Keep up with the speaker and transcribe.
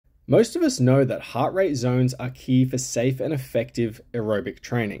Most of us know that heart rate zones are key for safe and effective aerobic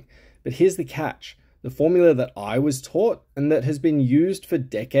training, but here's the catch. The formula that I was taught and that has been used for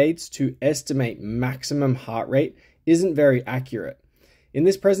decades to estimate maximum heart rate isn't very accurate. In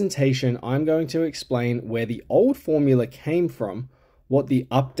this presentation, I'm going to explain where the old formula came from, what the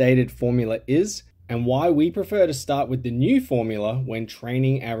updated formula is, and why we prefer to start with the new formula when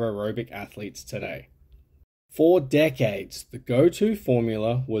training our aerobic athletes today. For decades, the go-to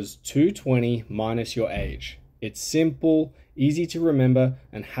formula was 220 minus your age. It's simple, easy to remember,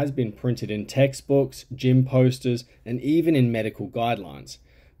 and has been printed in textbooks, gym posters, and even in medical guidelines.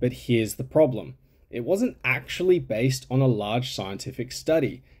 But here's the problem. It wasn't actually based on a large scientific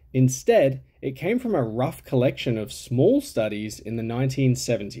study. Instead, it came from a rough collection of small studies in the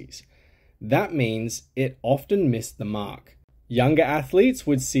 1970s. That means it often missed the mark. Younger athletes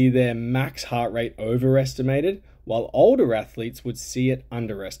would see their max heart rate overestimated, while older athletes would see it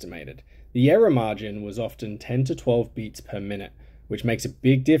underestimated. The error margin was often 10 to 12 beats per minute, which makes a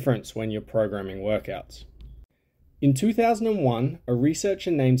big difference when you're programming workouts. In 2001, a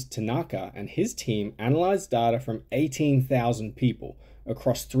researcher named Tanaka and his team analyzed data from 18,000 people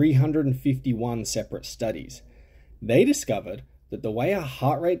across 351 separate studies. They discovered that the way our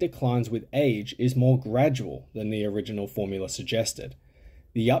heart rate declines with age is more gradual than the original formula suggested.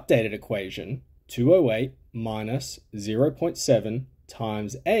 The updated equation, 208 minus 0.7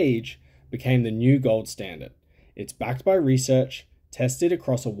 times age, became the new gold standard. It's backed by research, tested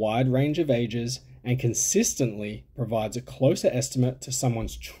across a wide range of ages, and consistently provides a closer estimate to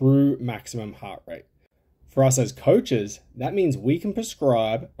someone's true maximum heart rate. For us as coaches, that means we can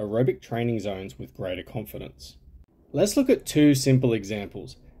prescribe aerobic training zones with greater confidence. Let's look at two simple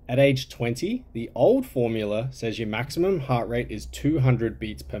examples. At age 20, the old formula says your maximum heart rate is 200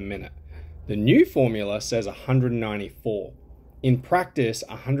 beats per minute. The new formula says 194. In practice,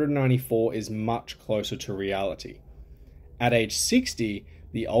 194 is much closer to reality. At age 60,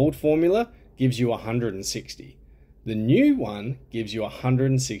 the old formula gives you 160. The new one gives you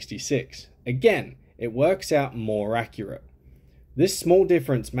 166. Again, it works out more accurate. This small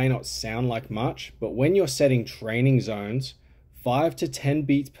difference may not sound like much, but when you're setting training zones, 5 to 10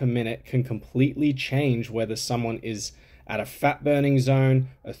 beats per minute can completely change whether someone is at a fat burning zone,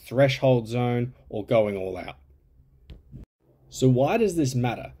 a threshold zone, or going all out. So why does this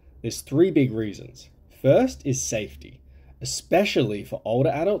matter? There's three big reasons. First is safety, especially for older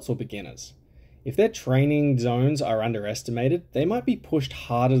adults or beginners. If their training zones are underestimated, they might be pushed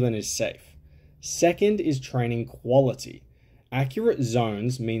harder than is safe. Second is training quality. Accurate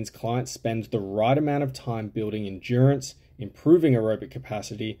zones means clients spend the right amount of time building endurance, improving aerobic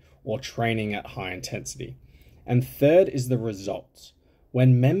capacity, or training at high intensity. And third is the results.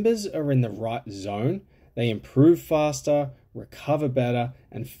 When members are in the right zone, they improve faster, recover better,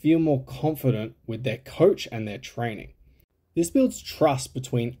 and feel more confident with their coach and their training. This builds trust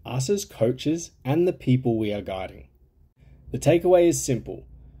between us as coaches and the people we are guiding. The takeaway is simple.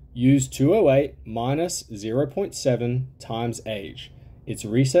 Use 208 minus 0.7 times age. It's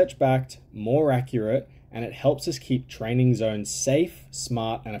research-backed, more accurate, and it helps us keep training zones safe,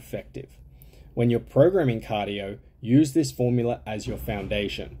 smart, and effective. When you're programming cardio, use this formula as your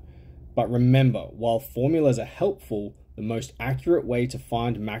foundation. But remember, while formulas are helpful, the most accurate way to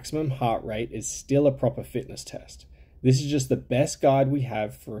find maximum heart rate is still a proper fitness test. This is just the best guide we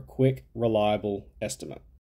have for a quick, reliable estimate.